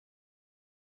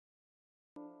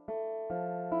My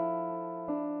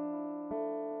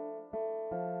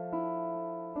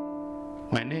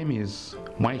name is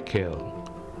Michael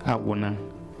Awuna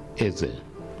Eze.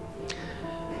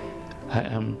 I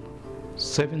am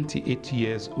 78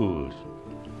 years old.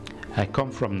 I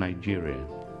come from Nigeria.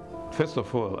 First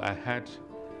of all, I had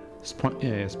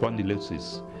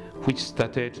spondylitis, which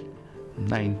started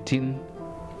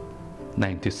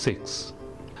 1996.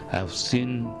 I've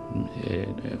seen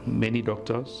many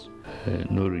doctors,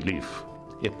 no relief.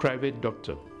 A private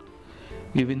doctor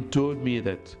even told me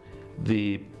that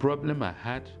the problem I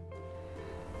had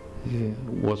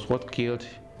was what killed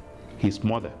his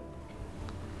mother,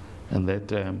 and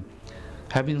that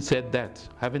having had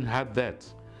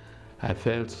that, I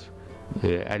felt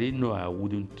I didn't know I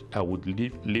would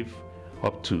live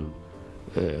up to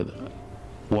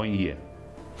 1 year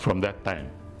from that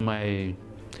time. My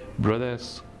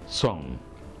brother's son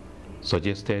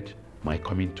suggested my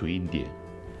coming to India.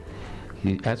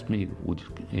 He asked me, would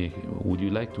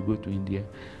you like to go to India?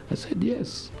 I said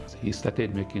yes. He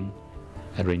started making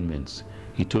arrangements.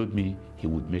 He told me he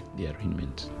would make the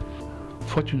arrangements.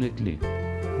 Fortunately,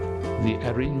 the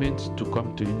arrangements to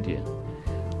come to India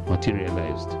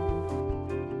materialized.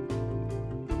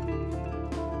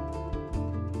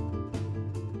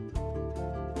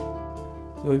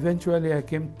 So eventually I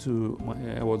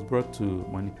was brought to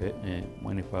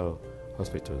Manipal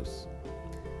hospitals,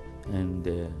 and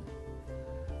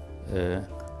I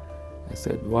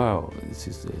said, wow, this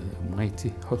is a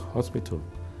mighty hospital.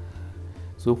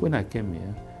 So when I came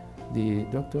here, the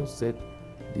doctor said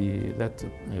that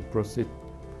prostate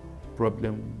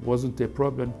problem wasn't a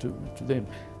problem to them.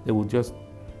 They would just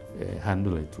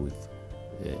handle it with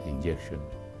injection.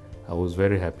 I was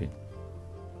very happy.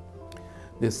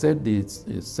 They said the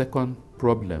second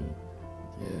problem,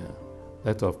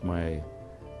 that of my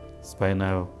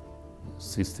spinal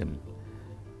system,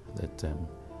 that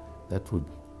would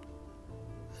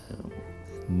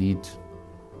need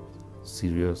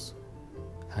serious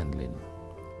handling.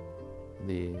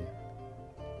 They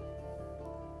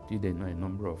did a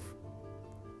number of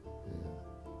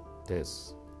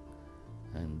tests,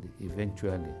 and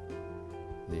eventually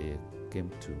they came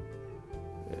to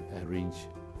arrange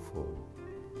for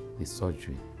the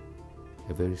surgery,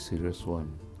 a very serious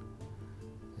one,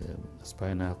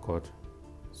 spinal cord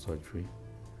surgery.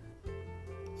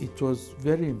 It was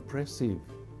very impressive.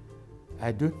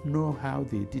 I don't know how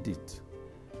they did it,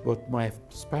 but my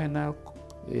spinal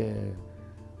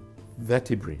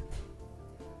vertebrae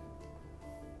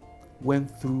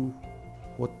went through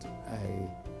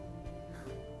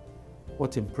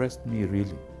what impressed me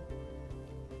really.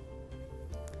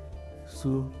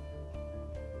 So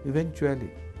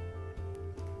eventually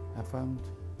I found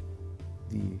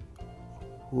the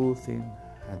whole thing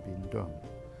had been done,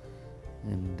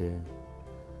 and it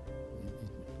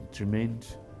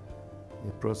remained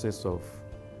a process of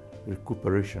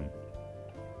recuperation,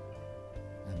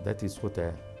 and that is what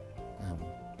I am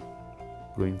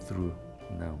going through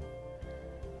now.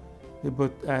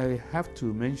 But I have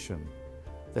to mention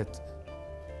that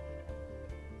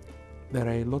there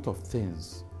are a lot of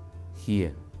things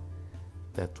here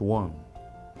that one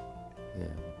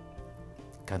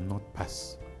cannot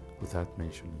pass without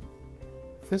mentioning.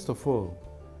 First of all,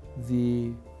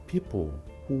 the people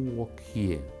who work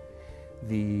here,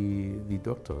 the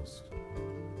doctors,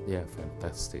 they are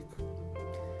fantastic.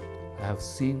 I have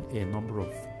seen a number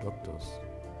of doctors,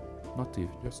 not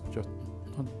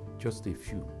just a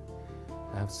few.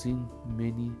 I have seen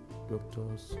many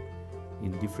doctors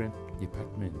in different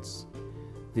departments.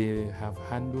 They have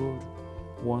handled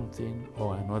one thing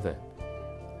or another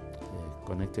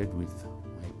connected with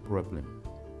my problem.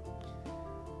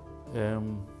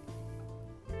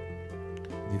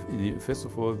 First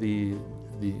of all, the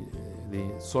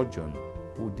surgeon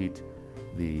who did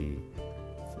the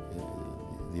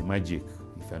magic,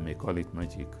 if I may call it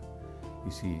magic,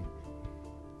 you see,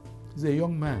 he's a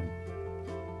young man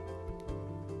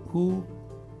who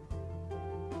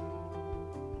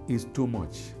is too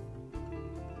much.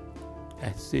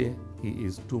 I say he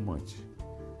is too much,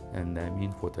 and I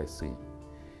mean what I say.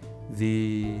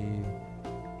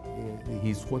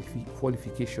 His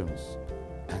qualifications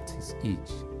at his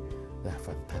age, they are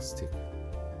fantastic.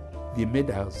 The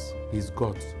medals he's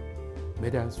got,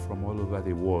 medals from all over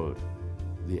the world,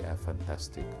 they are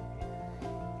fantastic.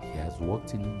 He has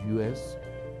worked in the US,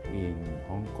 in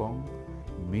Hong Kong,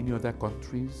 in many other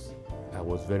countries. I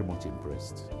was very much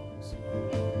impressed.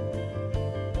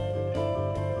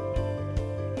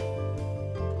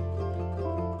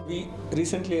 We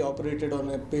recently operated on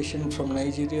a patient from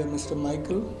Nigeria, Mr.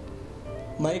 Michael.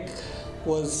 Mike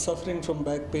was suffering from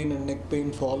back pain and neck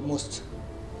pain for almost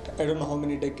I don't know how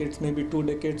many decades, maybe 2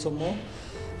 decades or more.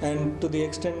 And to the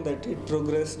extent that it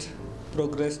progressed,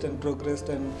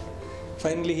 and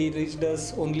finally he reached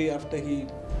us only after he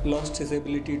lost his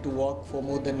ability to walk for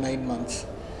more than 9 months.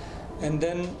 And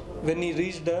then when he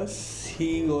reached us,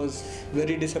 he was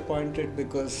very disappointed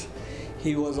because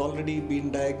he was already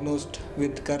been diagnosed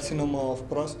with carcinoma of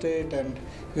prostate and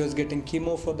he was getting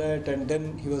chemo for that, and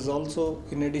then he was also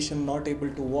in addition not able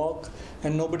to walk,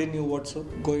 and nobody knew what's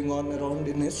going on around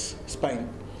in his spine.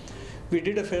 We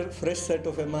did a fresh set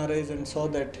of MRIs and saw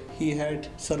that he had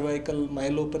cervical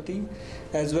myelopathy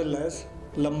as well as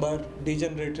lumbar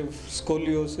degenerative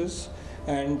scoliosis,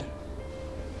 and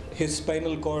his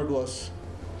spinal cord was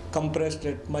compressed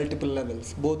at multiple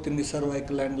levels, both in the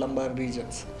cervical and lumbar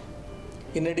regions.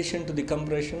 In addition to the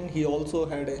compression, he also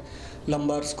had a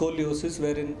lumbar scoliosis,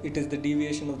 wherein it is the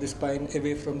deviation of the spine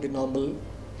away from the normal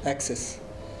axis.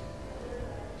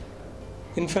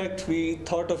 In fact, we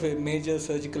thought of a major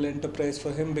surgical enterprise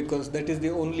for him because that is the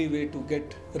only way to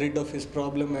get rid of his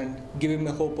problem and give him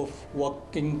a hope of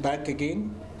walking back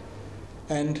again.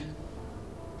 And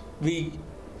we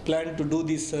planned to do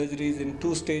these surgeries in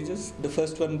 2 stages. The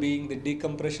first one being the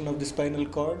decompression of the spinal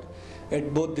cord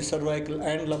at both the cervical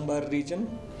and lumbar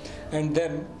region. And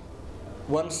then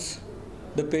once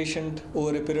the patient,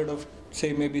 over a period of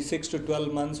say maybe 6 to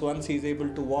 12 months, once he is able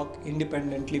to walk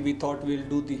independently, we thought we'll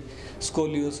do the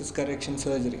scoliosis correction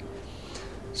surgery.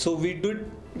 So we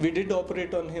did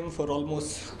operate on him for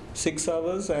almost 6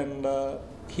 hours, and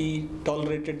he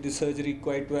tolerated the surgery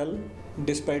quite well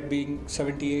despite being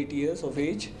 78 years of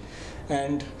age.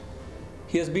 And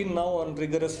he has been now on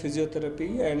rigorous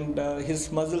physiotherapy, and his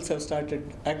muscles have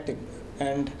started acting,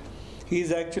 and he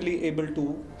is actually able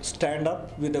to stand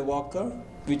up with a walker,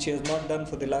 which he has not done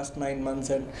for the last 9 months,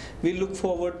 and we look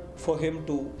forward for him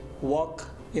to walk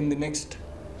in the next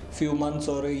few months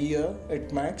or a year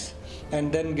at max,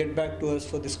 and then get back to us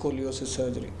for the scoliosis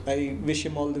surgery. I wish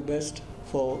him all the best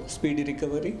for speedy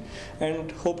recovery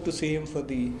and hope to see him for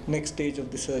the next stage of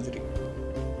the surgery.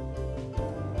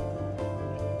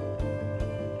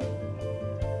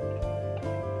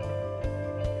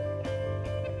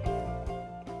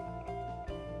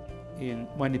 In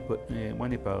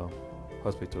Manipal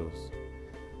hospitals,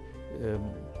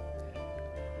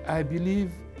 I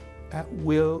believe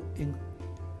will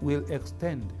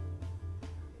extend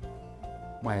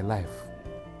my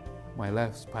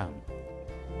lifespan.